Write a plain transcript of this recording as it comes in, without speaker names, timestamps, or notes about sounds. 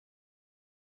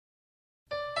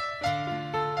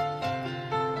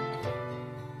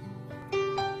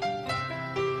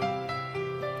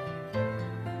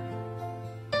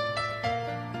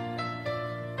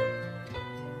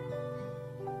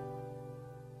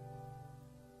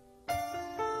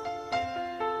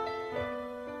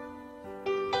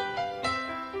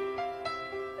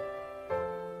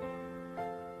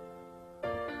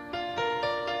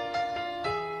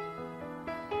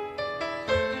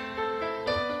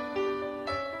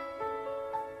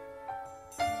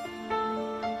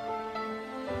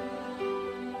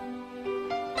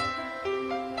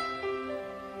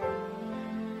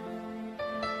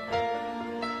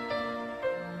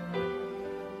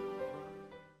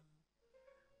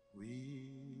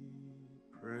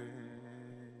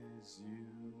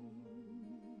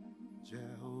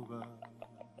Jehovah.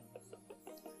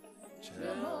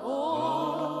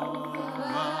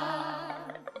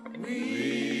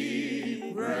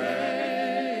 We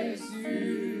praise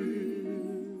you.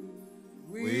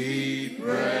 We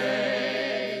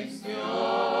praise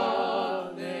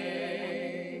your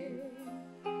name.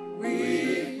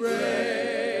 We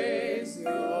praise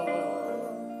your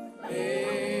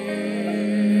name.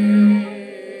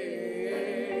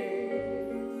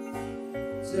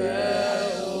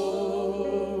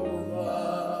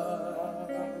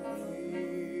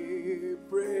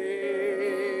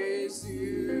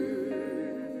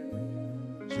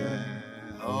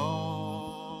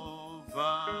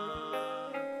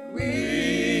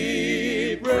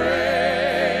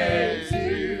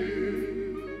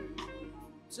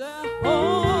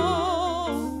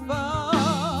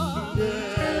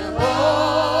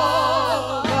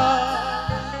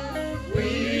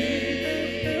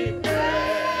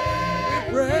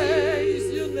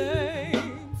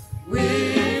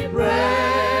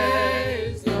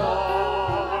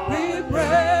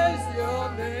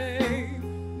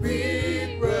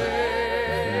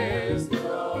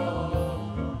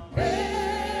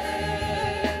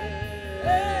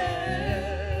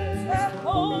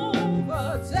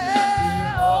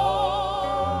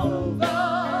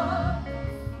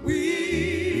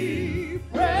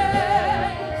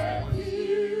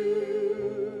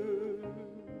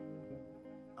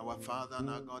 Father and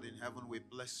our God in heaven, we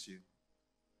bless you.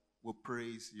 We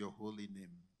praise your holy name.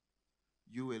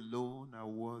 You alone are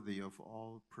worthy of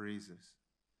all praises.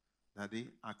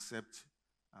 Daddy, accept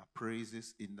our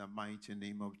praises in the mighty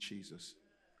name of Jesus.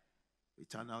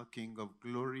 Eternal King of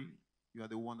glory, you are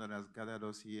the one that has gathered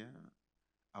us here.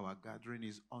 Our gathering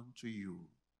is unto you.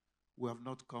 We have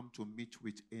not come to meet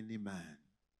with any man.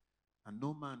 And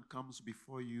no man comes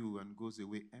before you and goes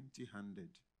away empty-handed.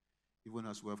 Even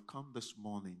as we have come this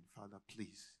morning, Father,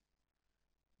 please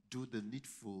do the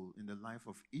needful in the life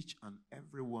of each and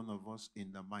every one of us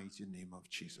in the mighty name of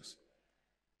Jesus.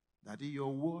 Daddy,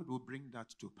 your word will bring that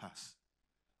to pass.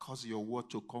 Cause your word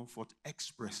to comfort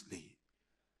expressly.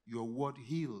 Your word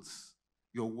heals.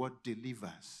 Your word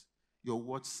delivers. Your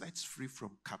word sets free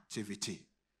from captivity.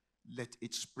 Let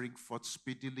it spring forth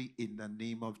speedily in the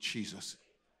name of Jesus.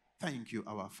 Thank you,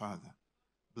 our Father.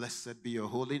 Blessed be your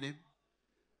holy name.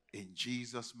 In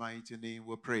Jesus' mighty name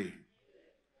we pray.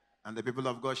 And the people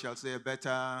of God shall say a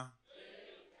better.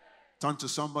 Turn to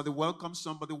somebody, welcome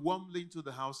somebody warmly into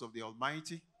the house of the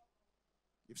Almighty.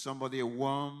 Give somebody a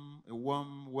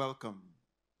warm welcome.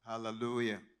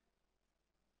 Hallelujah.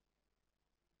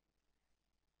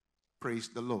 Praise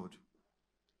the Lord.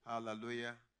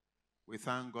 Hallelujah. We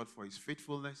thank God for his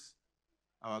faithfulness.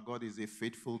 Our God is a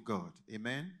faithful God.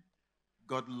 Amen.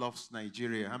 God loves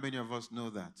Nigeria. How many of us know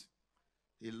that?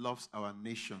 He loves our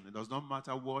nation. It does not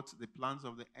matter what the plans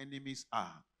of the enemies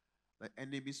are. The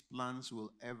enemy's plans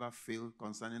will ever fail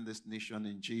concerning this nation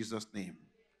in Jesus' name.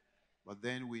 But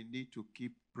then we need to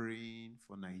keep praying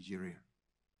for Nigeria.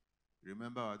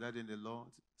 Remember our dad in the Lord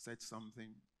said something.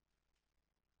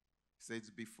 He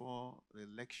says before the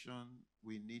election,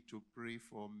 we need to pray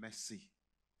for mercy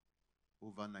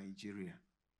over Nigeria.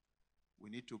 We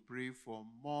need to pray for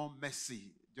more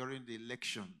mercy during the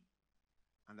election.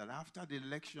 And that after the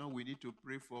election, we need to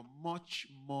pray for much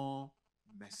more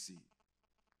mercy.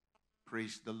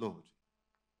 Praise the Lord.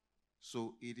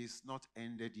 So it is not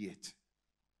ended yet.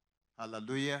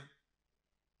 Hallelujah.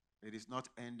 It is not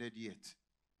ended yet.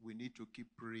 We need to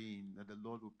keep praying that the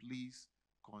Lord will please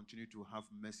continue to have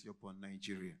mercy upon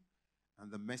Nigeria. And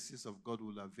the mercies of God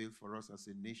will avail for us as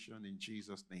a nation in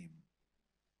Jesus' name.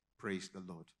 Praise the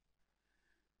Lord.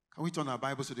 Can we turn our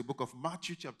Bibles to the book of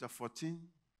Matthew chapter 14?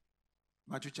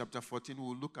 Matthew chapter 14,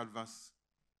 we'll look at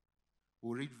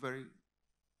we'll read very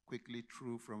quickly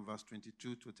through from verse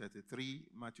 22 to 33.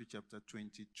 Matthew chapter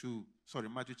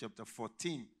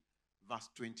 14, verse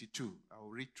 22. I'll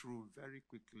read through very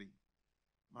quickly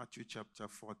Matthew chapter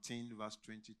 14, verse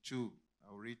 22.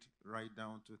 I'll read right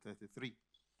down to 33.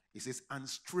 It says, and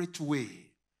straightway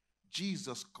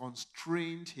Jesus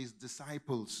constrained his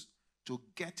disciples to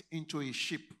get into a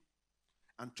ship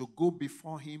and to go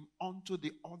before him onto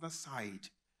the other side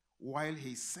while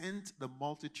he sent the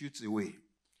multitudes away.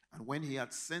 And when he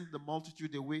had sent the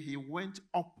multitude away, he went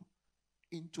up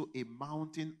into a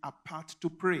mountain apart to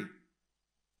pray.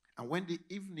 And when the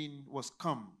evening was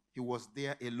come, he was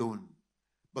there alone.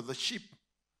 But the ship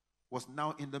was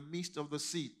now in the midst of the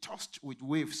sea, tossed with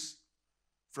waves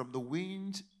from the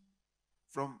wind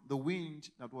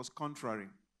that was contrary.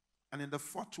 And in the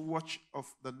fourth watch of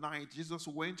the night, Jesus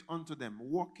went unto them,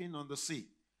 walking on the sea.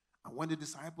 And when the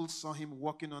disciples saw him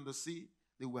walking on the sea,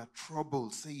 they were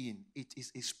troubled, saying, it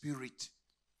is a spirit.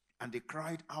 And they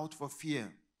cried out for fear.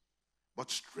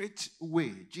 But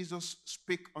straightway Jesus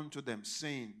spake unto them,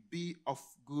 saying, be of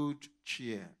good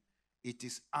cheer. It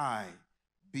is I,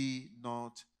 be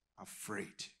not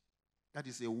afraid. That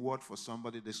is a word for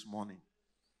somebody this morning.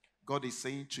 God is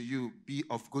saying to you, be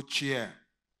of good cheer.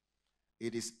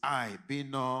 It is I, be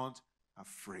not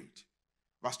afraid.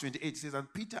 Verse 28 says,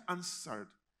 and Peter answered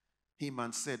him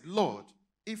and said, Lord,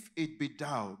 if it be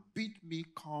thou, bid me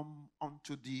come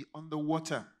unto thee on the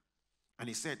water. And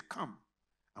he said, come.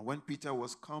 And when Peter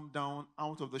was come down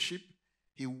out of the ship,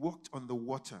 he walked on the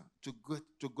water to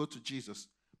go to Jesus.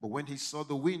 But when he saw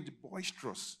the wind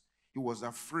boisterous, he was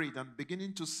afraid, and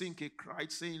beginning to sink, he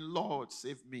cried, saying, Lord,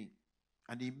 save me.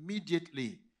 And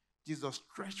immediately Jesus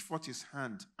stretched forth his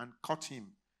hand and caught him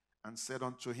and said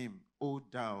unto him, O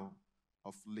thou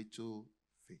of little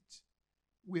faith,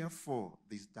 wherefore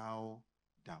didst thou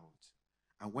doubt?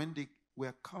 And when they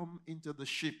were come into the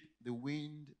ship, the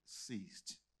wind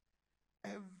ceased.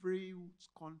 Every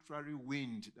contrary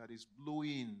wind that is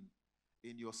blowing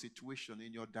in your situation,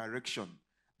 in your direction,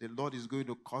 the Lord is going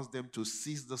to cause them to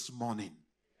cease this morning.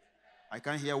 I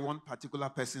can't hear one particular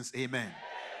person's amen.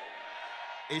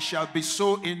 It shall be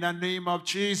so in the name of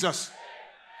Jesus.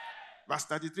 Verse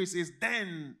 33 says,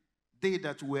 then they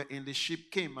that were in the ship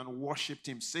came and worshipped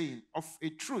him, saying, of a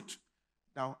truth,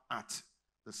 thou art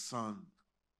the Son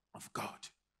of God.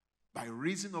 By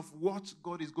reason of what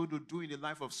God is going to do in the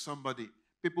life of somebody,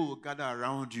 people will gather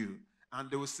around you and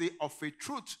they will say, of a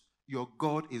truth, your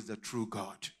God is the true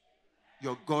God.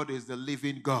 Your God is the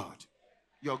living God.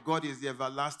 Your God is the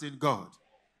everlasting God.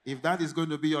 If that is going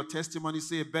to be your testimony,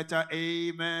 say a better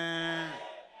amen.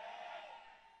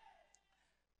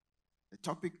 The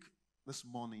topic this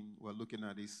morning we're looking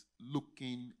at is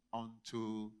looking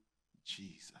unto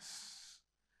Jesus.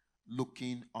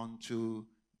 Looking unto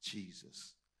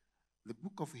Jesus. The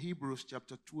book of Hebrews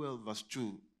chapter 12 verse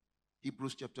 2.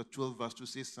 Hebrews chapter 12 verse 2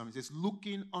 says something. It says,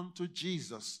 looking unto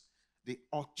Jesus, the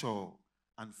author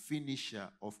and finisher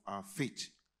of our faith,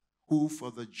 who for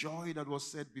the joy that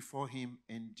was set before him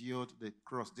endured the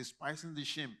cross, despising the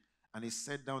shame, and he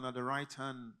sat down at the right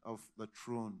hand of the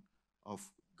throne of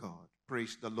God.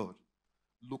 Praise the Lord.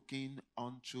 Looking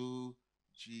unto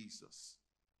Jesus.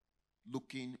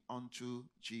 Looking unto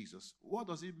Jesus. What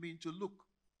does it mean to look?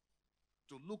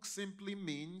 To look simply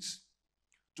means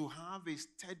to have a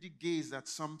steady gaze at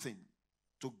something.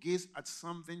 To gaze at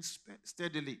something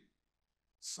steadily.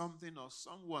 Something or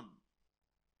someone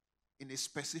in a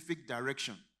specific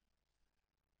direction.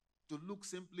 To look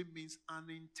simply means an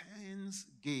intense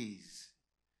gaze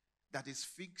that is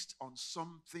fixed on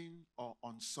something or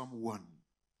on someone.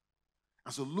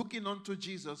 And so looking unto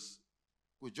Jesus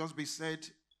would just be said,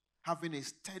 having a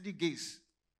steady gaze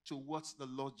towards the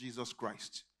Lord Jesus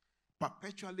Christ.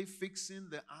 Perpetually fixing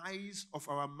the eyes of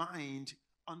our mind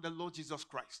on the Lord Jesus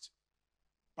Christ.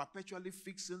 Perpetually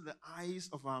fixing the eyes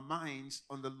of our minds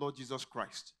on the Lord Jesus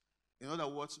Christ. In other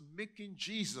words, making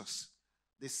Jesus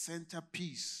the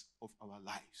centerpiece of our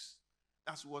lives.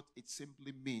 That's what it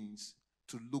simply means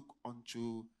to look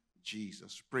unto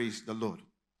Jesus. Praise the Lord.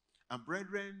 And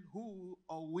brethren, who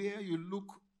or where you look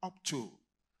up to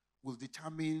will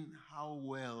determine how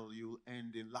well you'll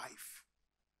end in life.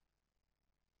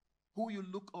 Who you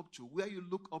look up to, where you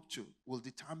look up to, will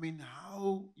determine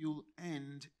how you'll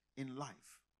end in life.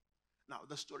 Now,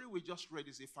 the story we just read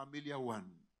is a familiar one.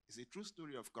 It's a true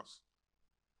story, of course.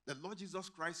 The Lord Jesus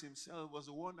Christ himself was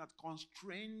the one that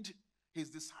constrained his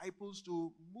disciples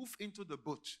to move into the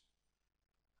boat.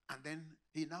 And then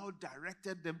he now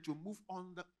directed them to move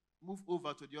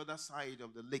over to the other side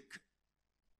of the lake.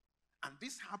 And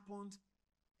this happened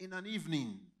in an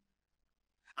evening.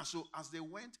 And so as they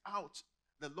went out,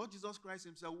 the Lord Jesus Christ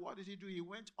himself, what did he do? He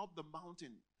went up the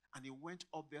mountain and he went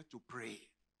up there to pray.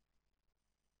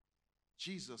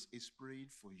 Jesus is praying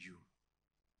for you.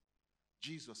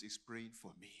 Jesus is praying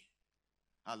for me.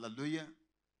 Hallelujah.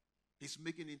 He's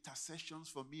making intercessions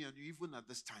for me and you even at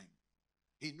this time.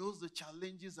 He knows the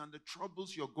challenges and the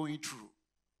troubles you're going through.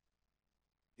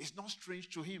 It's not strange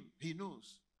to him. He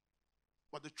knows.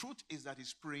 But the truth is that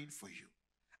he's praying for you.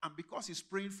 And because he's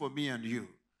praying for me and you,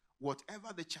 whatever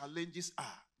the challenges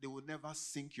are, they will never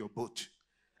sink your boat.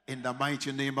 In the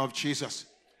mighty name of Jesus.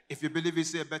 If you believe it,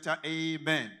 say better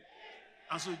amen.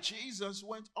 And so Jesus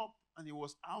went up and he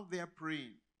was out there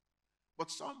praying. But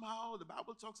somehow the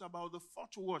Bible talks about the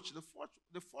fourth watch.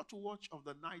 The fourth watch of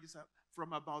the night is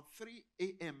from about 3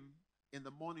 a.m. in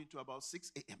the morning to about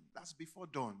 6 a.m. That's before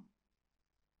dawn.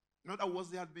 In other words,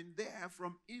 they had been there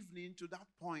from evening to that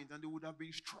point, and they would have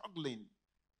been struggling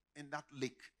in that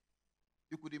lake.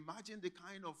 You could imagine the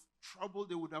kind of trouble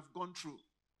they would have gone through.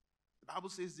 The Bible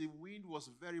says the wind was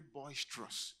very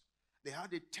boisterous. They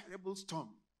had a terrible storm.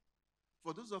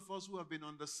 For those of us who have been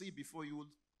on the sea before, you will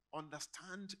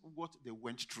understand what they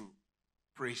went through.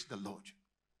 Praise the Lord.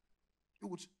 You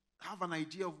would have an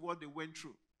idea of what they went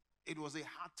through. It was a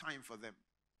hard time for them.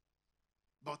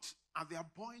 But at the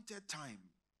appointed time,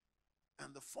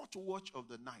 and the fourth watch of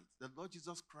the night, the Lord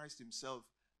Jesus Christ himself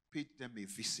paid them a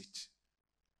visit.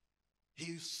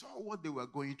 He saw what they were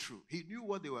going through. He knew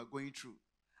what they were going through.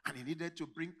 And he needed to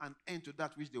bring an end to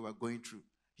that which they were going through.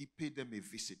 He paid them a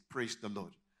visit. Praise the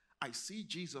Lord. I see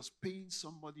Jesus paying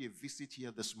somebody a visit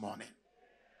here this morning.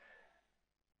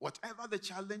 Whatever the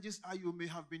challenges are you may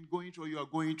have been going through or you are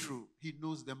going through, he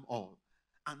knows them all.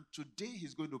 And today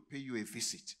he's going to pay you a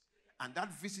visit. And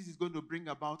that visit is going to bring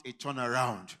about a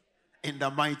turnaround in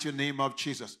the mighty name of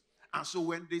Jesus. And so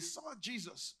when they saw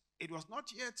Jesus, it was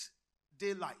not yet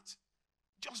daylight,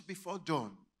 just before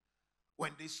dawn.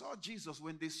 When they saw Jesus,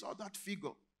 when they saw that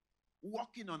figure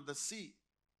walking on the sea,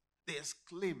 they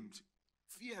exclaimed.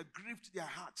 Fear gripped their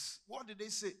hearts. What did they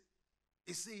say?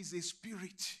 They say it's a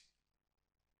spirit.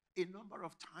 A number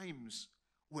of times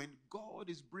when God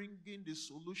is bringing the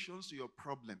solutions to your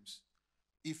problems,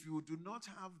 if you do not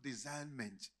have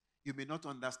discernment, you may not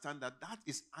understand that that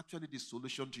is actually the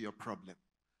solution to your problem.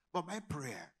 But my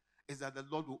prayer is that the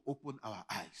Lord will open our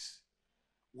eyes.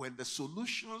 When the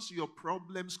solutions to your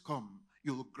problems come,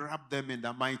 you'll grab them in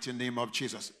the mighty name of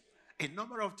Jesus. A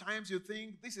number of times you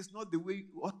think this is not the way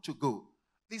you ought to go.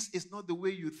 This is not the way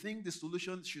you think the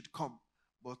solution should come.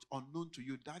 But unknown to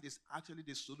you, that is actually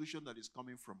the solution that is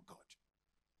coming from God.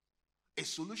 A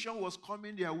solution was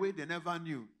coming their way they never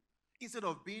knew. Instead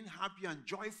of being happy and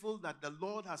joyful that the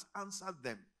Lord has answered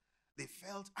them, they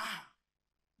felt,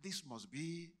 this must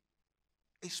be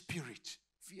a spirit.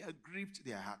 Fear gripped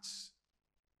their hearts.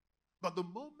 But the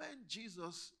moment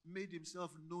Jesus made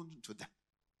himself known to them,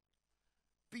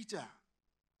 Peter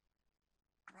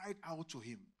cried out to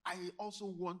him, I also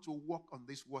want to walk on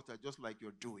this water just like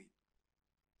you're doing.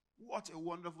 What a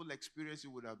wonderful experience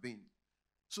it would have been.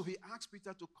 So he asked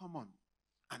Peter to come on.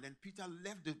 And then Peter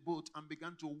left the boat and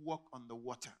began to walk on the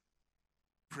water.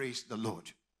 Praise the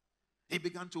Lord. He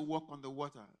began to walk on the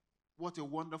water. What a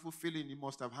wonderful feeling he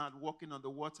must have had walking on the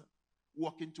water,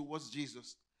 walking towards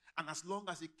Jesus. And as long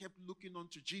as he kept looking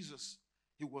unto Jesus,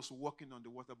 he was walking on the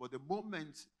water. But the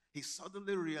moment he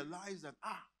suddenly realized that,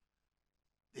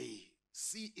 the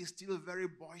sea is still very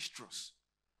boisterous.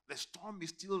 The storm is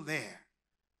still there.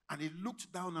 And he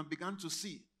looked down and began to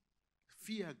see.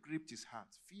 Fear gripped his heart.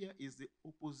 Fear is the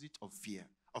opposite of fear,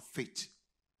 of faith.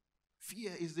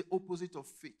 Fear is the opposite of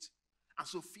faith. And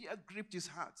so fear gripped his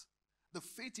heart. The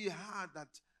faith he had that,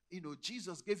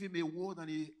 Jesus gave him a word and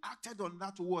he acted on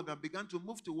that word and began to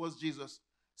move towards Jesus,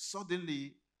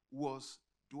 suddenly was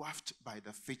dwarfed by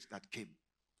the faith that came.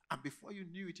 And before you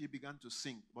knew it, he began to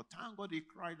sink. But thank God he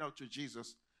cried out to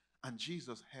Jesus, and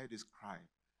Jesus heard his cry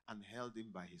and held him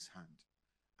by his hand.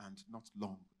 And not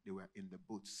long, they were in the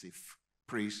boat safe.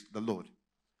 Praise the Lord.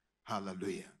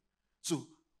 Hallelujah. So,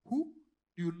 who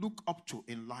you look up to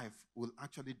in life will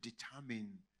actually determine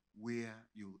where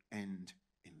you'll end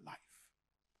in life.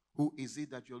 Who is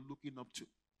it that you're looking up to?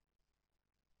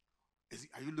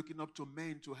 Are you looking up to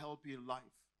men to help you in life?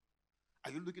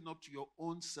 Are you looking up to your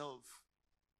own self?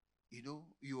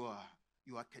 Your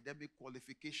academic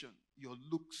qualification, your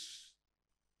looks,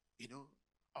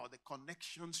 or the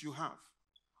connections you have.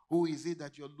 Who is it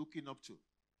that you're looking up to?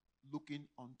 Looking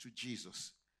unto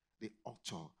Jesus, the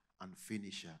author and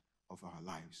finisher of our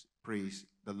lives. Praise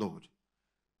the Lord.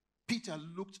 Peter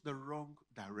looked the wrong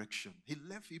direction. He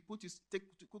left,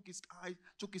 took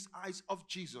his eyes off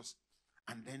Jesus.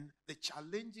 And then the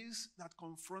challenges that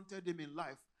confronted him in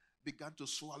life began to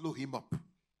swallow him up.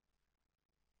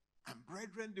 And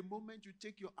brethren, the moment you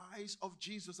take your eyes off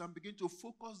Jesus and begin to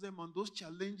focus them on those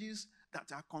challenges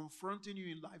that are confronting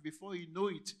you in life, before you know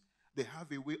it, they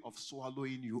have a way of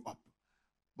swallowing you up.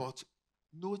 But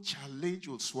No challenge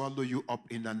will swallow you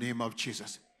up in the name of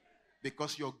Jesus,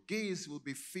 because your gaze will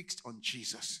be fixed on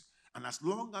Jesus. And as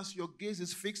long as your gaze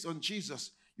is fixed on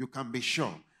Jesus, you can be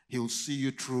sure he'll see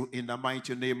you through in the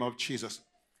mighty name of Jesus.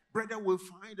 Brethren, we'll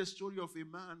find the story of a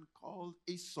man called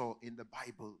Esau in the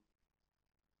Bible.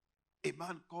 A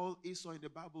man called Esau in the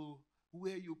Bible,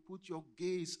 where you put your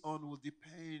gaze on will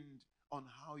depend on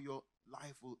how your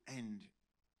life will end.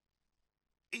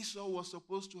 Esau was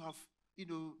supposed to have,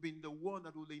 been the one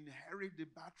that will inherit the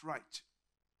birthright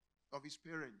of his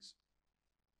parents,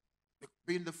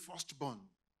 being the firstborn.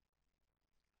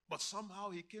 But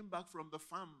somehow he came back from the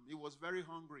farm. He was very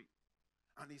hungry.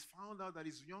 And he found out that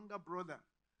his younger brother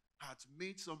had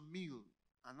made some meal.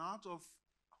 And out of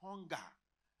hunger,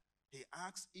 he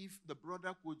asked if the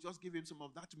brother could just give him some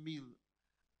of that meal.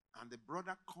 And the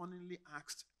brother cunningly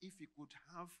asked if he could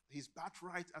have his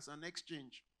birthright as an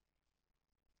exchange.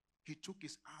 He took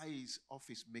his eyes off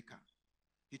his maker.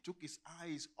 He took his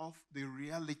eyes off the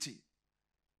reality.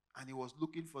 And he was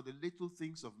looking for the little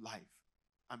things of life.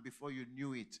 And before you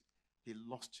knew it, he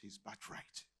lost his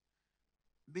birthright.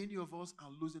 Many of us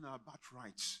are losing our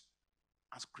birthrights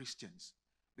as Christians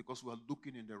because we are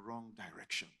looking in the wrong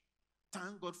direction.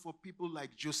 Thank God for people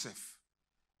like Joseph.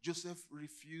 Joseph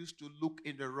refused to look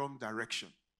in the wrong direction.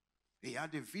 He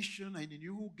had a vision and he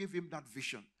knew who gave him that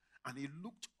vision. And he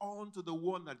looked on to the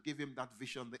one that gave him that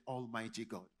vision, the Almighty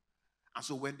God. And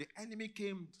so when the enemy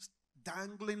came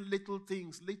dangling little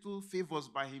things, little favors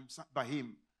by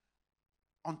him,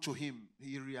 unto him,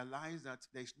 he realized that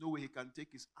there is no way he can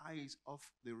take his eyes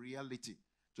off the reality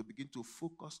to begin to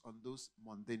focus on those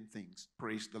mundane things.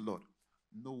 Praise the Lord.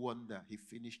 No wonder he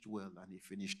finished well and he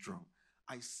finished strong.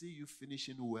 I see you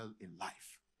finishing well in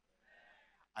life.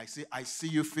 I see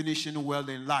you finishing well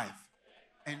in life.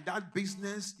 In that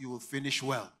business, you will finish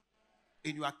well.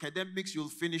 In your academics, you'll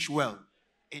finish well.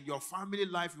 In your family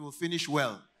life, you will finish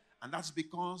well. And that's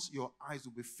because your eyes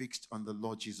will be fixed on the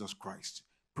Lord Jesus Christ.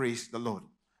 Praise the Lord.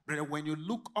 Brother, when you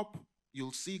look up,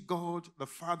 you'll see God the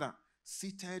Father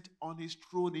seated on his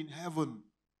throne in heaven.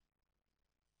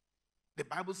 The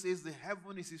Bible says the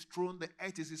heaven is his throne, the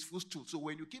earth is his footstool. So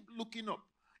when you keep looking up,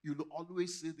 you'll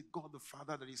always see the God the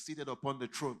Father that is seated upon the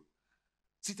throne.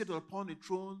 Seated upon the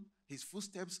throne, his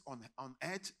footsteps on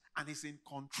earth, and he's in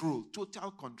control,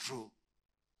 total control.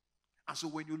 And so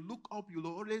when you look up, you'll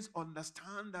always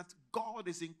understand that God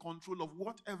is in control of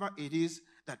whatever it is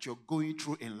that you're going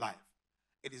through in life.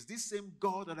 It is this same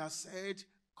God that has said,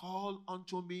 call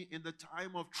unto me in the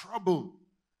time of trouble,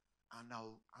 and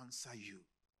I'll answer you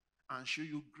and show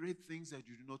you great things that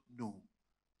you do not know.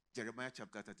 Jeremiah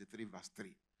chapter 33 verse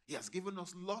 3. He has given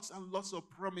us lots and lots of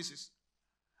promises.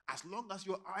 As long as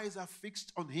your eyes are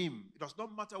fixed on him, it does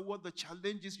not matter what the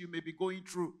challenges you may be going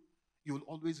through, you will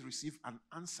always receive an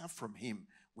answer from him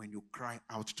when you cry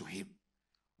out to him.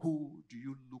 Who do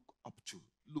you look up to?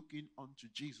 Looking unto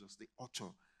Jesus, the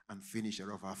author and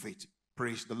finisher of our faith.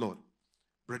 Praise the Lord.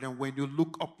 Brethren, when you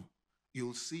look up,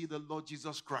 you'll see the Lord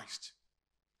Jesus Christ.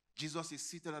 Jesus is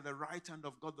seated at the right hand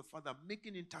of God the Father,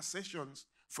 making intercessions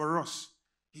for us.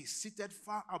 He's seated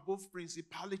far above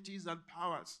principalities and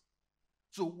powers.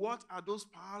 So what are those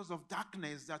powers of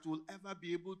darkness that will ever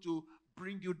be able to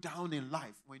bring you down in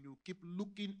life when you keep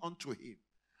looking unto him?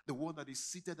 The one that is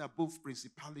seated above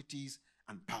principalities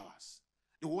and powers.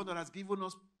 The one that has given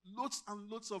us lots and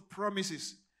lots of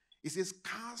promises. He says,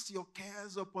 cast your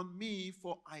cares upon me,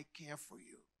 for I care for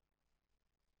you.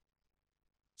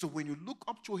 So when you look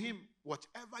up to him,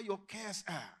 whatever your cares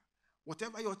are,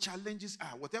 whatever your challenges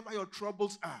are, whatever your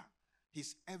troubles are,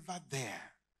 he's ever there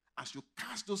as you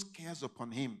cast those cares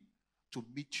upon him to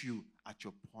meet you at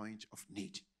your point of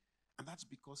need. And that's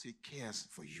because he cares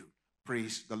for you.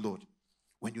 Praise the Lord.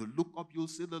 When you look up, you'll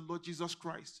see the Lord Jesus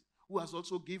Christ, who has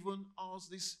also given us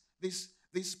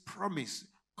this promise.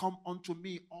 Come unto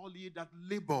me, all ye that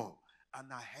labor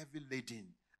and are heavy laden,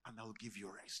 and I'll give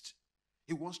you rest.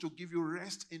 He wants to give you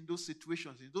rest in those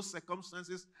situations, in those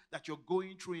circumstances that you're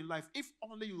going through in life, if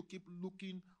only you keep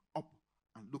looking up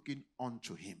and looking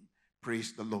unto him.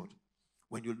 Praise the Lord.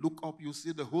 When you look up, you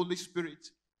see the Holy Spirit.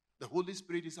 The Holy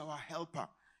Spirit is our helper,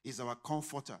 is our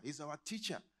comforter, is our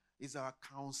teacher, is our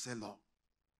counselor.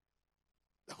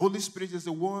 The Holy Spirit is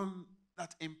the one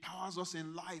that empowers us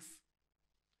in life,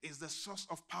 is the source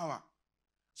of power.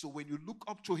 So when you look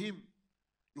up to him,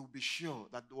 you'll be sure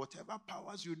that whatever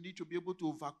powers you need to be able to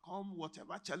overcome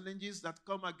whatever challenges that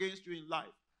come against you in life,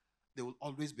 they will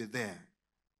always be there,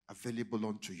 available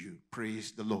unto you.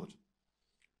 Praise the Lord.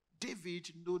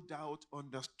 David, no doubt,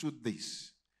 understood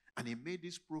this. And he made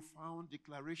this profound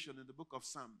declaration in the book of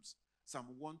Psalms. Psalm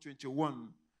 121,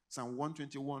 Psalm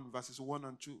 121, verses 1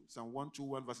 and 2. Psalm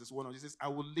 121, verses 1 and 2. It says, I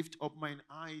will lift up mine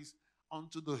eyes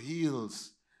unto the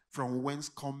hills, from whence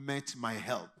cometh my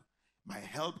help. My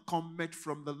help cometh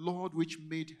from the Lord which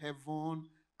made heaven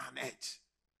and earth.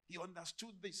 He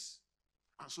understood this.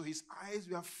 And so his eyes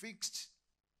were fixed.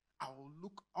 I will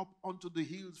look up unto the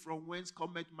hills from whence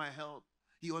cometh my help.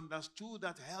 He understood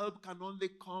that help can only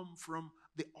come from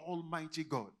the Almighty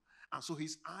God. And so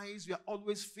his eyes were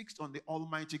always fixed on the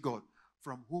Almighty God,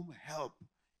 from whom help,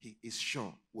 he is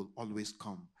sure, will always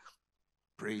come.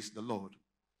 Praise the Lord.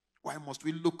 Why must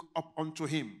we look up unto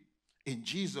him? In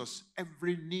Jesus,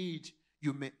 every need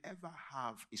you may ever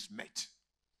have is met.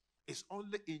 It's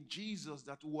only in Jesus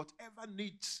that whatever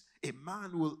needs a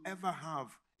man will ever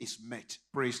have is met.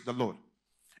 Praise the Lord.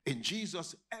 In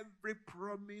Jesus, every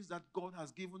promise that God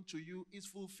has given to you is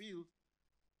fulfilled.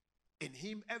 In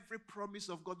him, every promise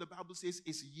of God, the Bible says,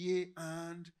 is yea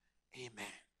and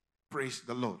amen. Praise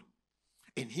the Lord.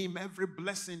 In him, every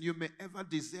blessing you may ever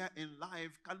desire in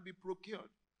life can be procured.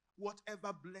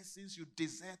 Whatever blessings you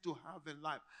desire to have in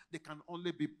life, they can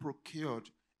only be procured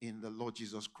in the Lord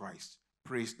Jesus Christ.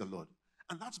 Praise the Lord.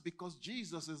 And that's because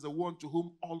Jesus is the one to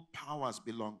whom all powers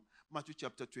belong. Matthew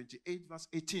chapter 28, verse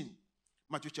 18.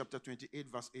 Matthew chapter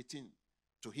 28, verse 18.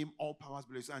 To him all powers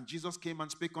belong. And Jesus came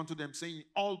and spake unto them, saying,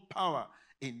 all power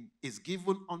is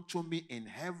given unto me in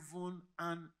heaven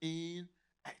and in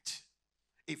earth.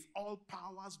 If all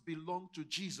powers belong to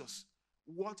Jesus,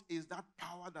 what is that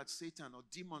power that Satan or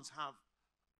demons have,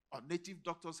 or native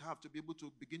doctors have, to be able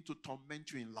to begin to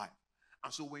torment you in life?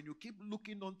 And so when you keep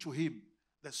looking unto him,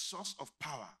 the source of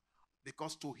power,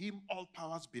 because to him all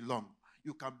powers belong,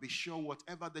 you can be sure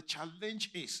whatever the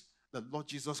challenge is, the Lord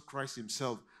Jesus Christ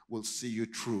himself will see you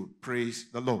through. Praise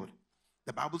the Lord.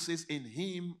 The Bible says in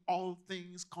him all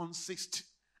things consist.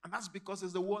 And that's because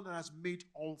it's the one that has made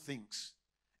all things.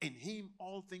 In him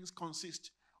all things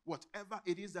consist. Whatever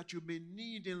it is that you may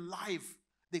need in life,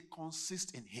 they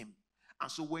consist in him.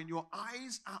 And so when your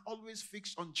eyes are always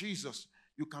fixed on Jesus,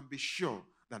 you can be sure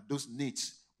that those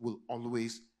needs will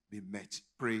always be met.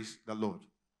 Praise the Lord.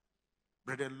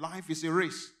 Brethren, life is a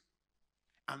race.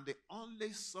 And the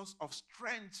only source of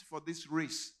strength for this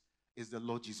race is the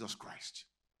Lord Jesus Christ.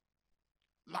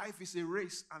 Life is a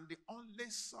race, and the only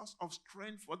source of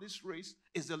strength for this race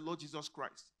is the Lord Jesus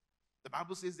Christ. The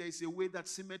Bible says there is a way that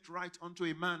seemeth right unto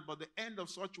a man, but the end of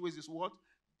such ways is what?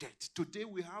 Death. Today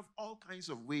we have all kinds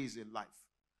of ways in life,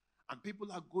 and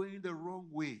people are going the wrong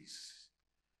ways.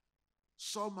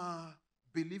 Some are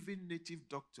believing native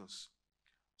doctors.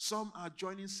 Some are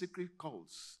joining secret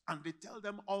cults, and they tell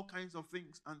them all kinds of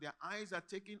things, and their eyes are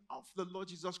taken off the Lord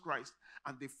Jesus Christ,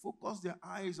 and they focus their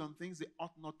eyes on things they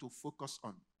ought not to focus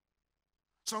on.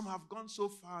 Some have gone so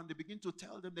far, and they begin to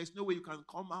tell them there's no way you can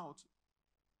come out.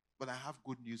 But I have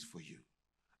good news for you.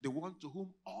 The one to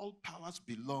whom all powers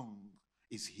belong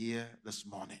is here this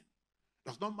morning. It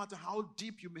does not matter how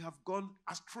deep you may have gone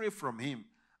astray from him,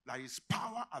 there is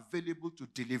power available to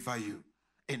deliver you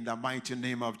in the mighty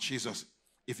name of Jesus.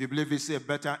 If you believe it, say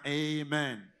better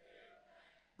amen.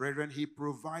 Brethren, he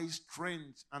provides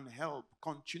strength and help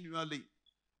continually,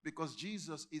 because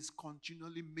Jesus is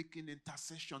continually making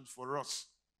intercessions for us.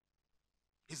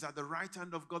 He's at the right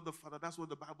hand of God the Father. That's what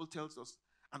the Bible tells us.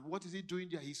 And what is he doing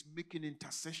there? He's making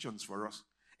intercessions for us.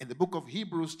 In the book of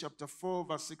Hebrews chapter 4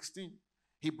 verse 16.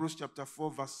 Hebrews chapter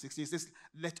 4 verse 16 says,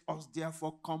 let us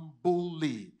therefore come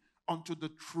boldly unto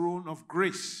the throne of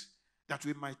grace, that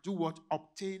we might do what?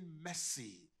 Obtain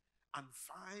mercy and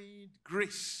find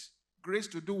grace. Grace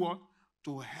to do what?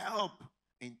 To help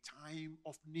in time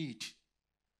of need.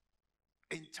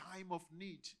 In time of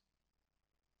need.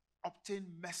 Obtain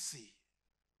mercy.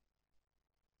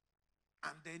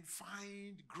 And then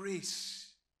find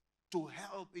grace to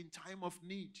help in time of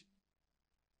need.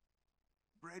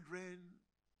 Brethren,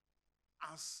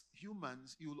 as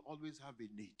humans, you will always have a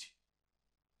need.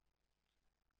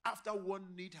 After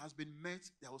one need has been met,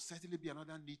 there will certainly be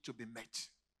another need to be met.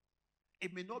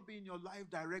 It may not be in your life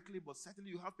directly, but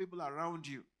certainly you have people around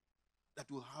you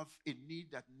that will have a need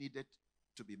that needed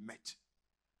to be met.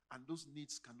 And those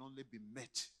needs can only be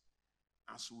met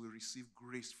as we receive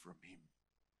grace from him.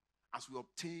 As we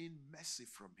obtain mercy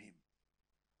from him.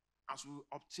 As we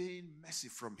obtain mercy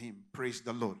from him. Praise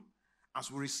the Lord.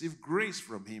 As we receive grace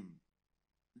from him.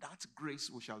 That grace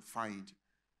we shall find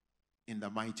in the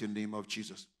mighty name of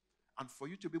Jesus. And for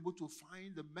you to be able to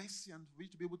find the mercy and for you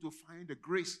to be able to find the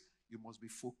grace, you must be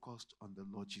focused on the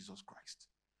Lord Jesus Christ.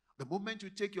 The moment you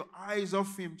take your eyes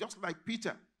off him, just like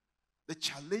Peter, the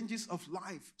challenges of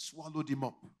life swallowed him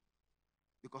up.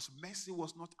 Because mercy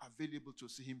was not available to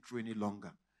see him through any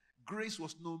longer. Grace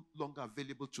was no longer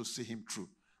available to see him through.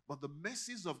 But the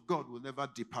mercies of God will never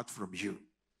depart from you.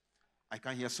 I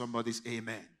can hear somebody's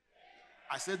amen.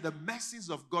 I said the mercies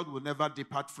of God will never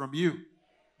depart from you.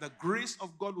 The grace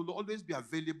of God will always be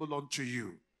available unto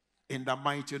you in the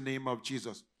mighty name of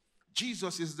Jesus.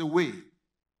 Jesus is the way.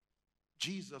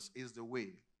 Jesus is the way.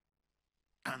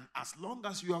 And as long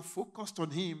as you are focused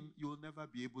on him, you will never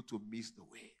be able to miss the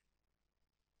way.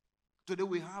 Today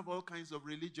we have all kinds of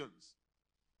religions,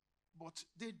 but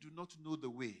they do not know the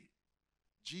way.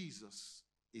 Jesus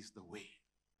is the way,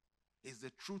 is the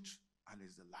truth, and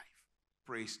is the life.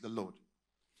 Praise the Lord.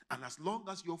 And as long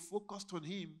as you're focused on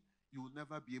him, you will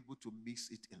never be able to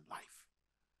miss it in life.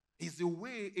 He's the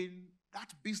way in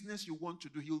that business you want to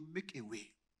do. He'll make a way.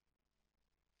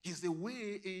 He's the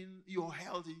way in your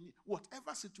health, in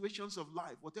whatever situations of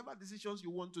life, whatever decisions you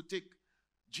want to take.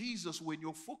 Jesus, when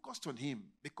you're focused on him,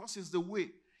 because he's the way,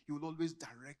 he will always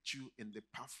direct you in the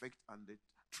perfect and the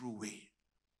true way.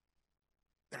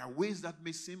 There are ways that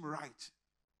may seem right,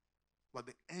 but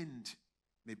the end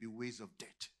may be ways of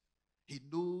death. He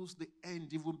knows the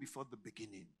end even before the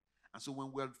beginning. And so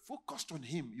when we're focused on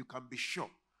him, you can be sure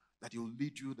that he will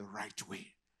lead you the right way.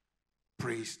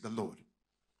 Praise the Lord.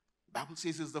 The Bible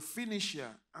says he's the finisher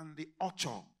and the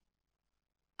author.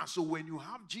 And so when you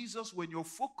have Jesus, when you're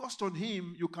focused on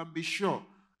him, you can be sure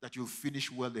that you'll finish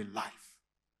well in life.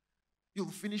 You'll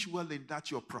finish well in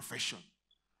that your profession.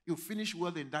 You'll finish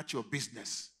well in that your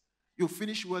business. You'll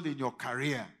finish well in your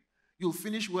career. You'll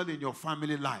finish well in your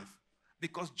family life.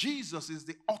 Because Jesus is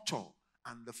the author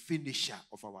and the finisher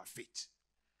of our faith.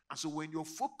 And so when you're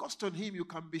focused on him, you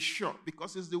can be sure,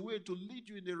 because it's the way to lead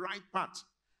you in the right path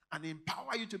and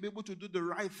empower you to be able to do the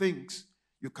right things.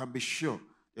 You can be sure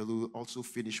that you will also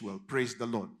finish well. Praise the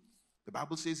Lord. The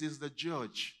Bible says he's the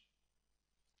judge.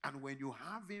 And when you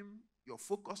have him, you're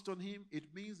focused on him, it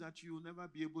means that you will never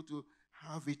be able to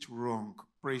have it wrong.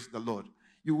 Praise the Lord.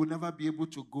 You will never be able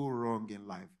to go wrong in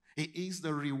life. He is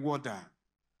the rewarder,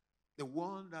 the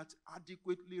one that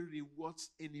adequately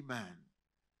rewards any man.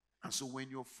 And so when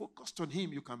you're focused on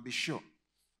him, you can be sure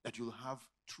that you'll have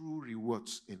true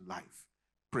rewards in life.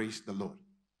 Praise the Lord.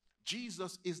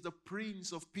 Jesus is the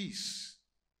Prince of Peace.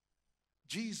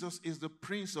 Jesus is the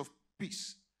Prince of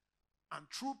Peace. And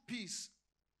true peace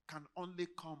can only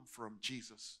come from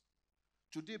Jesus.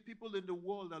 Today, people in the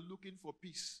world are looking for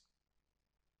peace.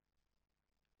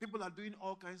 People are doing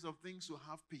all kinds of things to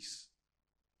have peace.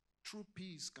 True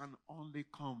peace can only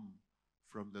come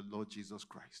from the Lord Jesus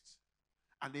Christ.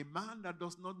 And a man that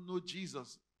does not know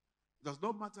Jesus, does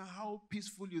not matter how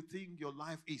peaceful you think your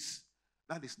life is,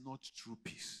 that is not true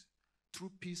peace.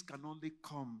 True peace can only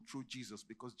come through Jesus,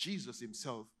 because Jesus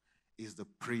himself is the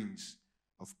Prince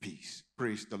of Peace.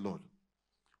 Praise the Lord.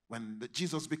 When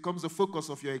Jesus becomes the focus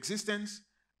of your existence,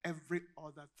 every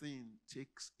other thing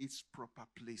takes its proper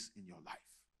place in your life.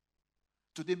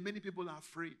 Today, many people are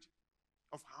afraid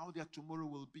of how their tomorrow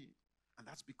will be, and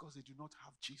that's because they do not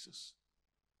have Jesus.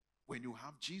 When you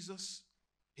have Jesus,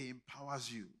 he empowers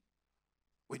you.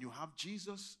 When you have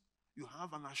Jesus, you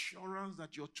have an assurance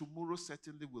that your tomorrow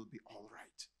certainly will be all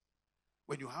right.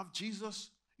 When you have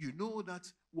Jesus, you know that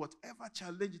whatever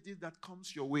challenge it is that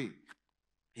comes your way,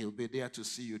 he'll be there to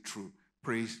see you through.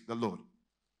 Praise the Lord.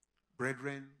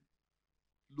 Brethren,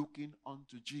 looking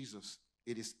unto Jesus,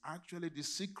 it is actually the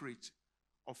secret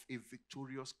of a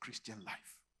victorious Christian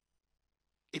life.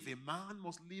 If a man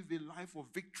must live a life of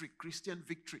victory, Christian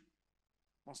victory,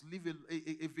 must live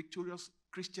a victorious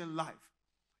Christian life,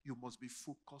 you must be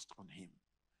focused on him.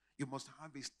 You must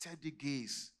have a steady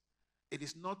gaze. It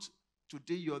is not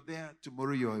today you're there,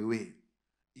 tomorrow you're away.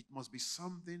 It must be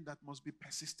something that must be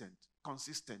persistent,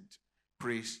 consistent.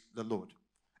 Praise the Lord.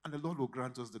 And the Lord will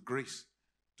grant us the grace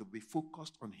to be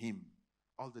focused on him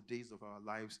all the days of our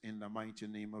lives in the mighty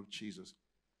name of Jesus.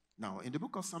 Now, in the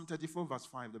book of Psalm 34 verse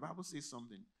 5, the Bible says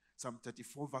something. Psalm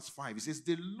 34 verse 5, it says,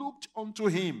 they looked unto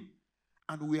him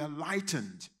and were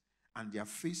lightened, and their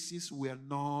faces were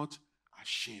not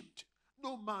ashamed.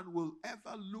 No man will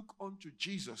ever look unto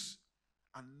Jesus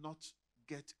and not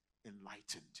get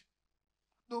enlightened.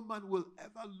 No man will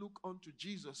ever look unto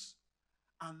Jesus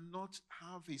and not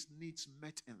have his needs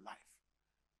met in life.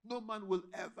 No man will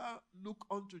ever look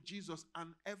unto Jesus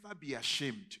and ever be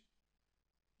ashamed.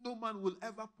 No man will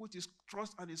ever put his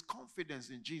trust and his confidence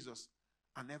in Jesus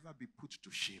and ever be put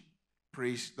to shame.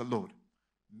 Praise the Lord.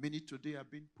 Many today are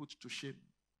being put to shame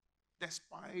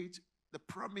despite the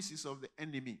promises of the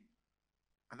enemy.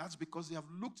 And that's because they have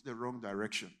looked the wrong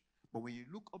direction. But when you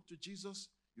look up to Jesus,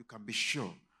 you can be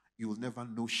sure you will never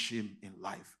know shame in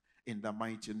life. In the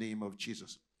mighty name of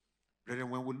Jesus. Brethren,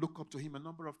 when we look up to him, a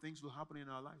number of things will happen in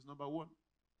our lives. Number one,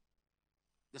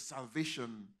 the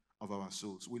salvation of our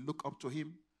souls. We look up to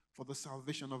him, for the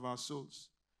salvation of our souls,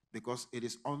 because it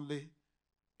is only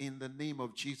in the name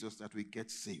of Jesus that we get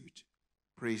saved.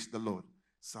 Praise the Lord.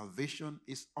 Salvation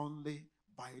is only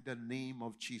by the name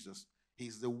of Jesus. He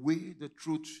is the way, the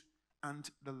truth, and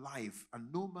the life.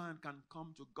 And no man can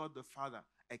come to God the Father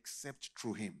except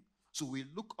through him. So we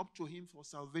look up to him for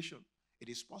salvation. It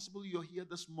is possible you're here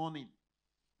this morning.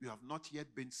 You have not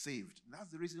yet been saved. And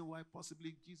that's the reason why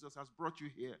possibly Jesus has brought you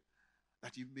here,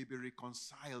 that you may be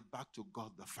reconciled back to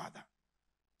God the Father.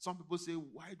 Some people say,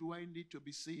 why do I need to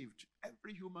be saved?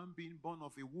 Every human being born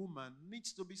of a woman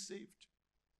needs to be saved.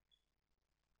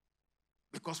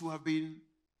 Because we have been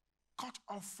cut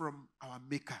off from our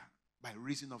Maker by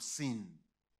reason of sin.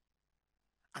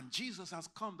 And Jesus has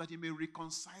come that he may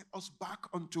reconcile us back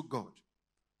unto God.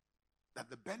 That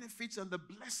the benefits and the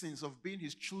blessings of being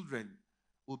his children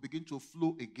will begin to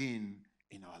flow again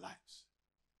in our lives.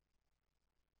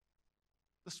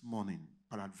 This morning,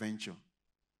 peradventure,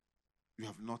 you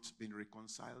have not been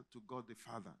reconciled to God the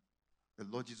Father. The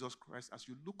Lord Jesus Christ, as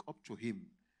you look up to him,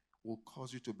 will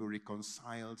cause you to be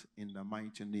reconciled in the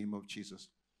mighty name of Jesus.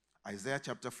 Isaiah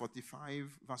chapter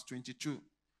 45, verse 22.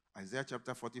 Isaiah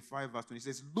chapter 45, verse 20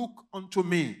 says, look unto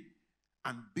me,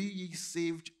 and be ye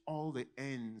saved all the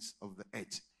ends of the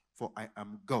earth, for I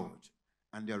am God,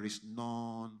 and there is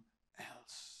none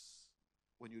else.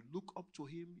 When you look up to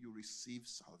him, you receive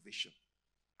salvation.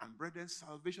 And brethren,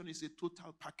 salvation is a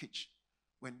total package.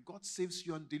 When God saves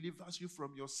you and delivers you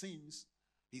from your sins,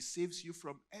 he saves you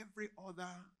from every other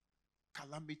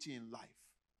calamity in life.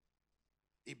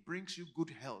 It brings you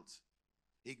good health.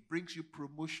 It brings you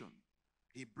promotion.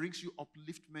 It brings you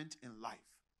upliftment in life.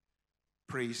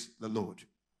 Praise the Lord.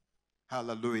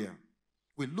 Hallelujah.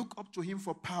 We look up to him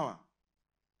for power.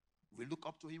 We look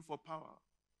up to him for power.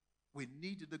 We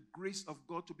need the grace of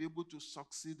God to be able to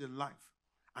succeed in life.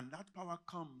 And that power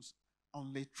comes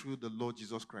only through the Lord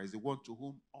Jesus Christ, the one to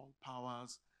whom all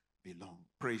powers belong.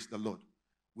 Praise the Lord.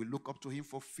 We look up to him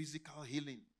for physical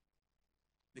healing,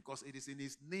 because it is in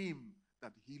his name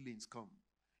that healings come.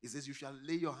 He says, you shall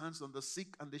lay your hands on the sick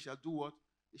and they shall do what?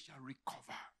 They shall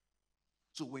recover.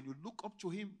 So when you look up to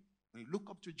him, when you look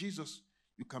up to Jesus,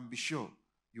 you can be sure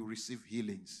you receive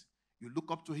healings. You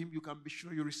look up to him, you can be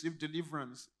sure you receive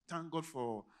deliverance. Thank God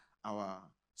for our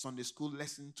Sunday school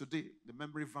lesson today. The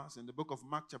memory verse in the book of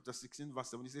Mark chapter 16 verse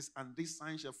 7. It says, and these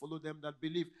signs shall follow them that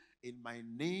believe. In my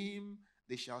name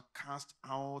they shall cast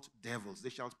out devils. They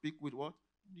shall speak with what?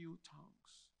 New tongues.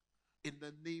 In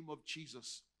the name of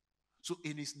Jesus. So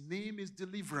in his name is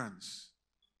deliverance.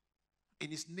 In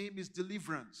his name is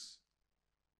deliverance.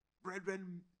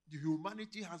 Brethren,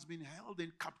 humanity has been held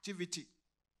in captivity.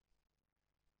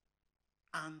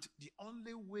 And the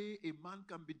only way a man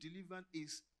can be delivered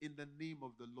is in the name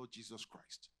of the Lord Jesus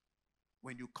Christ.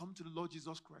 When you come to the Lord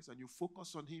Jesus Christ and you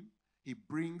focus on him, he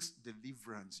brings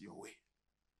deliverance your way.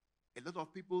 A lot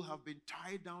of people have been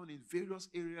tied down in various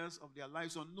areas of their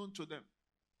lives unknown to them.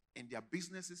 In their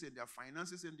businesses, in their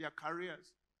finances, in their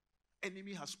careers.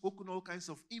 Enemy has spoken all kinds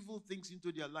of evil things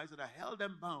into their lives that have held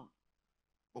them bound.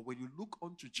 But when you look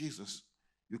unto Jesus,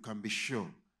 you can be sure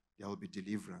there will be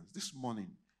deliverance. This morning,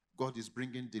 God is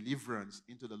bringing deliverance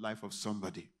into the life of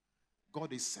somebody.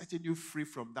 God is setting you free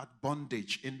from that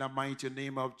bondage in the mighty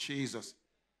name of Jesus.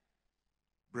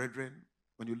 Brethren,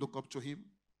 when you look up to him,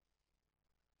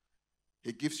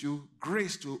 he gives you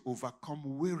grace to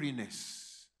overcome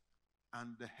weariness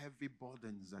and the heavy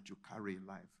burdens that you carry in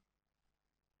life.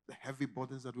 The heavy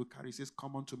burdens that we carry. He says,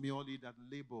 come unto me, all ye that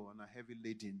labor and are heavy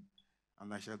laden,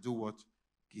 and I shall do what?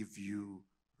 Give you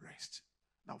rest.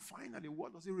 Now, finally,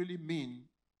 what does it really mean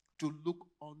to look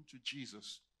unto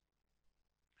Jesus?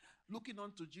 Looking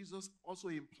unto Jesus also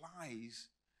implies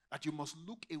that you must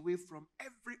look away from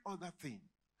every other thing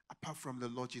apart from the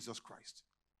Lord Jesus Christ.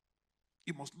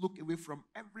 You must look away from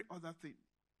every other thing.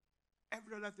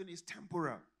 Every other thing is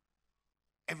temporal.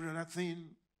 Every other thing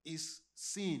is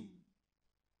sin.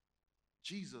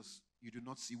 Jesus, you do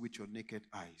not see with your naked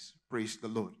eyes. Praise the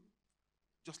Lord.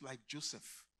 Just like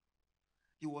Joseph.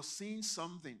 He was seeing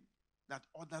something that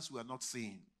others were not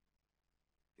seeing.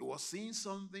 He was seeing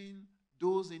something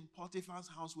those in Potiphar's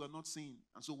house were not seeing.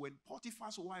 And so when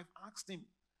Potiphar's wife asked him,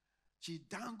 she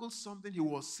dangled something he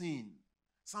was seeing.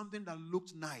 Something that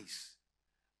looked nice.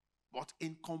 But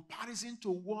in comparison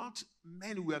to what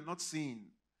men were not seeing,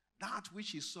 that which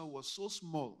he saw was so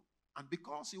small. And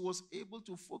because he was able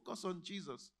to focus on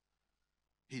Jesus,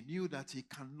 he knew that he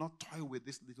cannot toy with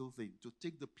this little thing to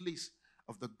take the place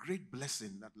of the great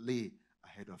blessing that lay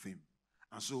ahead of him.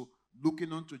 And so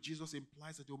looking unto Jesus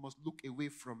implies that you must look away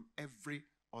from every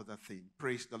other thing.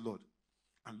 Praise the Lord.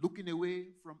 And looking away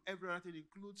from every other thing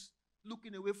includes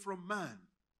looking away from man.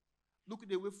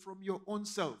 Looking away from your own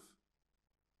self,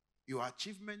 your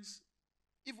achievements,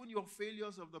 even your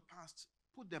failures of the past,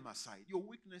 put them aside. Your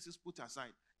weaknesses put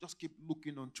aside. Just keep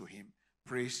looking unto him.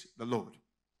 Praise the Lord.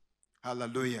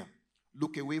 Hallelujah.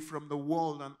 Look away from the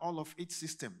world and all of its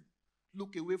system.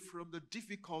 Look away from the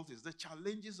difficulties, the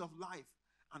challenges of life,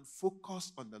 and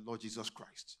focus on the Lord Jesus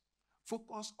Christ.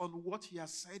 Focus on what he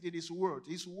has said in his word.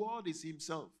 His word is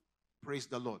himself. Praise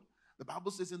the Lord. The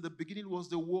Bible says in the beginning was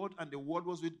the word, and the word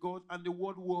was with God, and the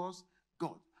word was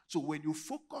God. So when you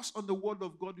focus on the word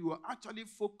of God, you are actually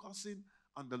focusing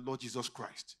on the Lord Jesus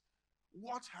Christ.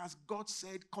 What has God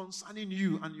said concerning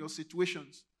you and your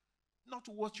situations? Not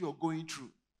what you're going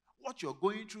through. What you're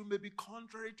going through may be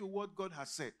contrary to what God has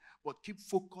said, but keep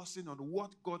focusing on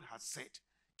what God has said.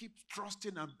 Keep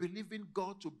trusting and believing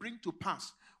God to bring to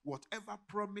pass whatever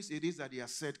promise it is that he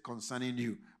has said concerning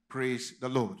you. Praise the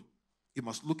Lord. You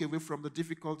must look away from the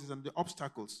difficulties and the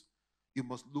obstacles. You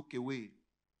must look away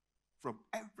from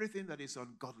everything that is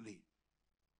ungodly.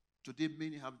 Today,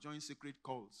 many have joined secret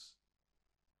calls,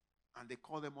 and they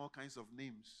call them all kinds of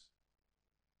names.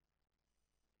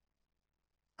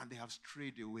 And they have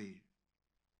strayed away.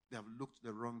 They have looked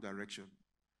the wrong direction.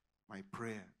 My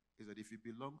prayer is that if you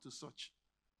belong to such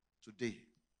today,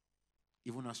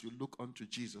 even as you look unto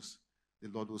Jesus, the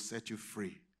Lord will set you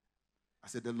free. I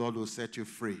said the Lord will set you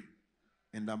free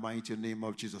in the mighty name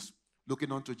of Jesus.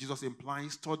 Looking unto Jesus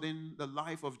implies studying the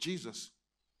life of Jesus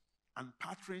and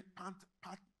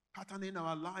patterning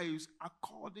our lives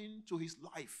according to his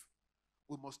life.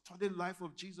 We must study the life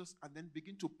of Jesus and then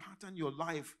begin to pattern your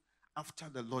life after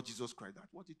the Lord Jesus Christ.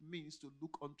 That's what it means to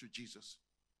look unto Jesus.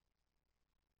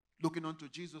 Looking unto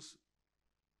Jesus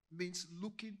means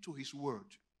looking to his word,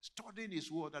 studying his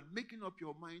word, and making up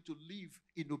your mind to live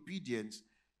in obedience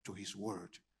to his word,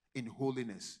 in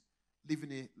holiness,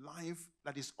 living a life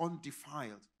that is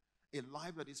undefiled, a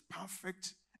life that is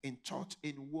perfect in thought,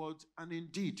 in word, and in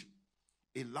deed,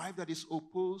 a life that is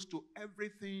opposed to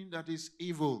everything that is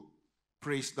evil.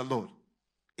 Praise the Lord.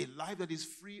 A life that is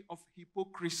free of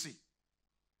hypocrisy.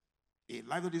 A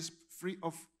life that is free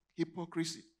of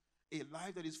hypocrisy. A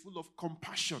life that is full of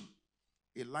compassion.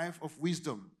 A life of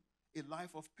wisdom. A life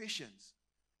of patience.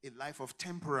 A life of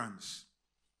temperance.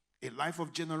 A life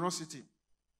of generosity.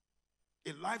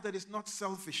 A life that is not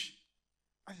selfish.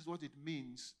 That is what it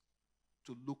means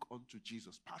to look unto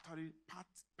Jesus.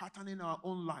 Patterning our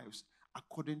own lives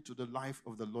according to the life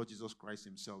of the Lord Jesus Christ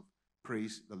himself.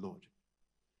 Praise the Lord.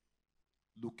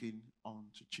 Looking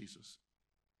unto Jesus.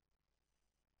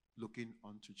 Looking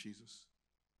unto Jesus.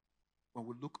 When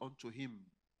we look unto him,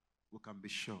 we can be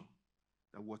sure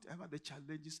that whatever the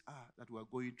challenges are that we are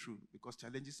going through, because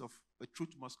challenges of the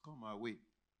truth must come our way.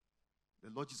 The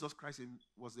Lord Jesus Christ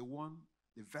was the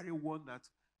very one that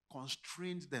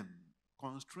constrained them.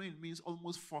 Constrained means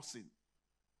almost forcing.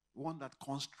 One that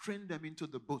constrained them into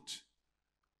the boat.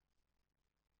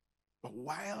 But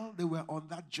while they were on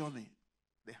that journey,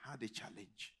 they had a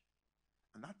challenge.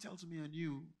 And that tells me and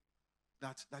you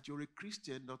that you're a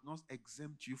Christian does not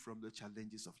exempt you from the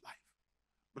challenges of life.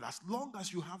 But as long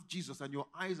as you have Jesus and your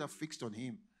eyes are fixed on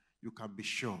him, you can be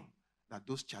sure that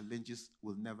those challenges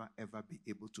will never ever be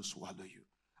able to swallow you.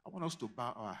 I want us to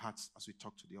bow our hearts as we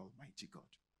talk to the Almighty God.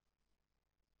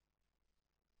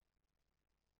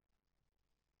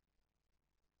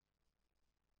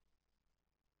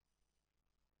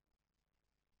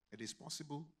 It is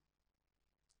possible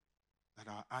that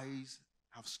our eyes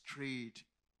have strayed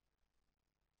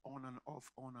on and off,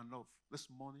 on and off. This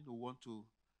morning we want to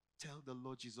tell the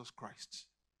Lord Jesus Christ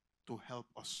to help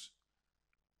us.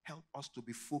 Help us to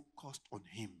be focused on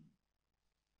him.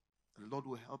 The Lord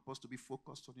will help us to be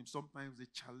focused on him. Sometimes the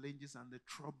challenges and the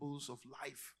troubles of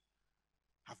life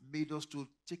have made us to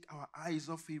take our eyes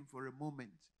off him for a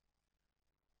moment.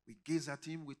 We gaze at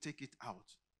him, we take it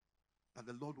out. That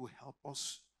the Lord will help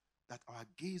us, that our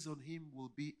gaze on him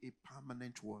will be a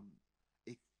permanent one,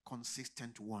 a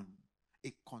consistent one,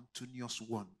 a continuous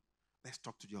one. Let's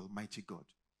talk to the Almighty God.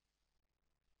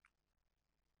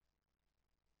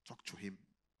 Talk to him.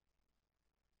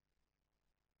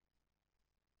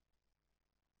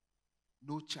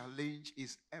 No challenge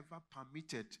is ever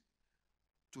permitted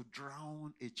to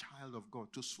drown a child of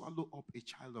God, to swallow up a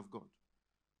child of God.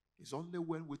 It's only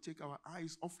when we take our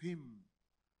eyes off him,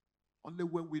 only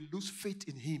when we lose faith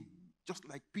in him, just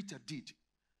like Peter did.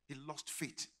 He lost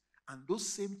faith. And those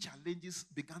same challenges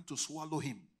began to swallow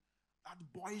him. That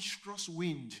boisterous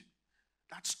wind,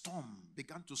 that storm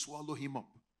began to swallow him up.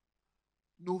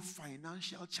 No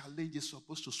financial challenge is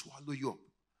supposed to swallow you up.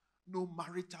 No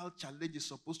marital challenge is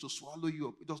supposed to swallow you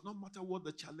up. It does not matter what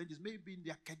the challenge is. Maybe in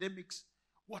the academics,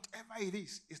 whatever it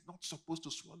is not supposed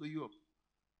to swallow you up.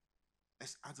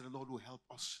 Let's ask that the Lord will help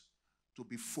us to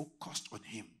be focused on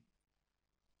Him.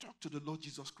 Talk to the Lord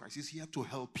Jesus Christ. He's here to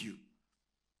help you.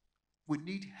 We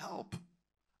need help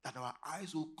that our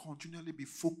eyes will continually be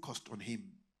focused on Him.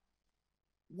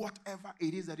 Whatever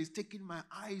it is that is taking my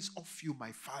eyes off you,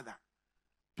 my Father,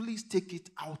 please take it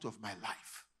out of my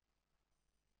life.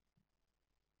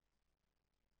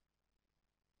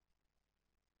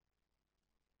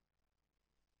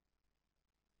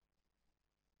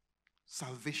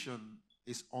 Salvation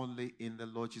is only in the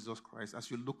Lord Jesus Christ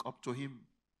as you look up to Him.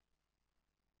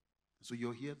 So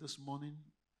you're here this morning,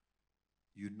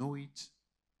 you know it,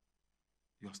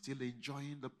 you're still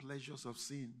enjoying the pleasures of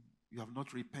sin. You have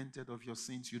not repented of your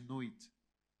sins, you know it.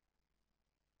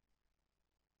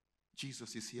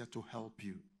 Jesus is here to help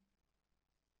you.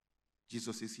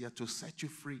 Jesus is here to set you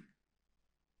free.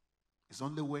 It's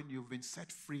only when you've been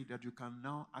set free that you can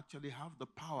now actually have the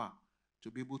power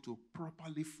to be able to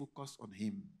properly focus on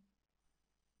Him.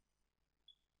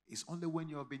 It's only when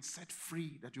you have been set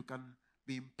free that you can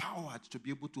be empowered to be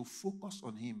able to focus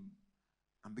on Him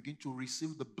and begin to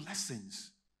receive the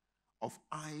blessings of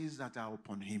eyes that are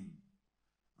upon Him.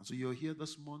 And so you're here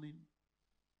this morning.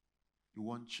 You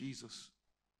want Jesus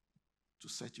to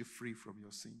set you free from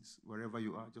your sins. Wherever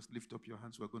you are, just lift up your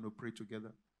hands. We're going to pray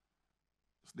together.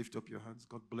 Just lift up your hands.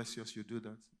 God bless you as you do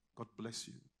that. God bless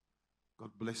you.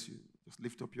 God bless you. Just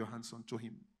lift up your hands unto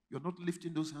Him. You're not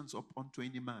lifting those hands up unto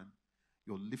any man.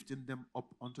 You're lifting them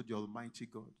up unto the Almighty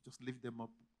God. Just lift them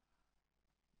up.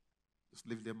 Just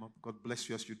lift them up. God bless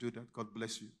you as you do that. God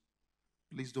bless you.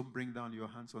 Please don't bring down your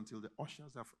hands until the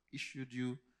ushers have issued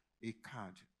you a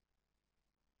card.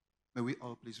 May we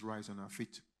all please rise on our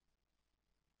feet.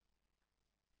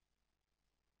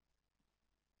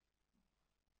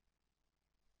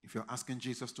 If you're asking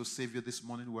Jesus to save you this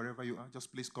morning, wherever you are,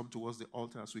 just please come towards the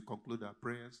altar as we conclude our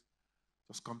prayers.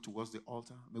 Just come towards the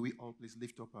altar. May we all please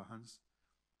lift up our hands.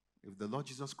 If the Lord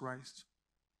Jesus Christ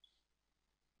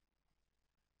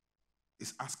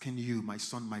is asking you, my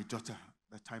son, my daughter,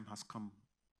 the time has come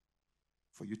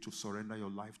for you to surrender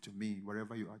your life to me.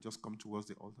 Wherever you are, just come towards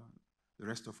the altar. The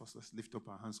rest of us, let's lift up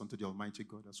our hands unto the Almighty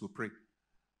God as we pray.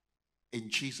 In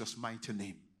Jesus' mighty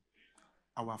name.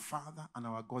 Our Father and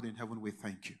our God in heaven, we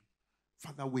thank you.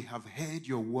 Father, we have heard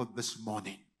your word this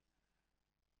morning.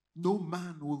 No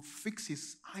man will fix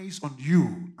his eyes on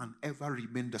you and ever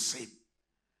remain the same.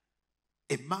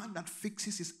 A man that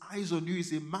fixes his eyes on you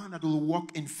is a man that will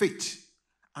walk in faith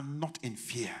and not in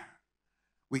fear.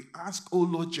 We ask, O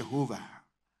Lord Jehovah,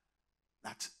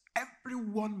 that every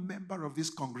one member of this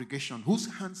congregation whose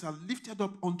hands are lifted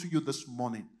up unto you this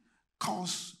morning,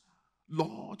 cause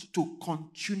Lord, to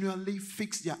continually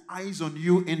fix their eyes on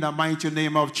you in the mighty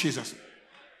name of Jesus.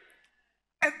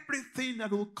 Everything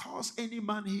that will cause any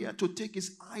man here to take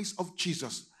his eyes off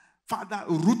Jesus, Father,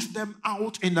 root them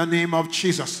out in the name of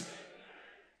Jesus.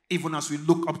 Even as we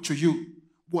look up to you,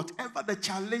 whatever the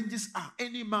challenges are,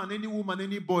 any man, any woman,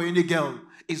 any boy, any girl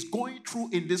is going through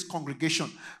in this congregation,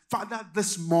 Father,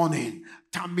 this morning,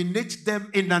 terminate them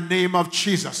in the name of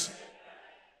Jesus.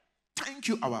 Thank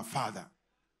you, our Father.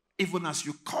 Even as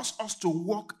you cause us to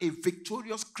walk a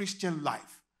victorious Christian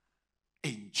life.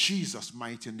 In Jesus'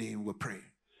 mighty name we pray.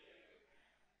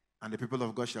 And the people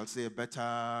of God shall say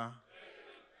better.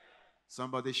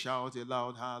 Somebody shout a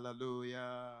loud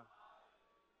hallelujah.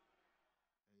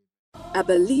 I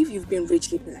believe you've been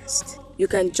richly blessed. You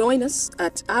can join us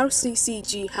at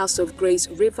RCCG House of Grace,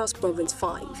 Rivers Province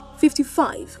 5,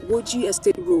 55 Woji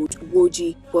Estate Road,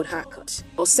 Woji, Port Harcourt.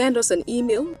 Or send us an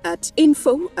email at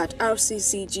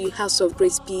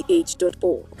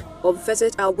info@rccghouseofgraceph.org or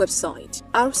visit our website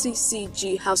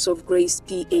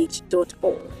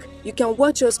rccghouseofgraceph.org. You can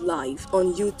watch us live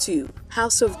on YouTube,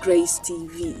 House of Grace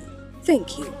TV.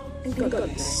 Thank you and God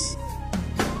bless.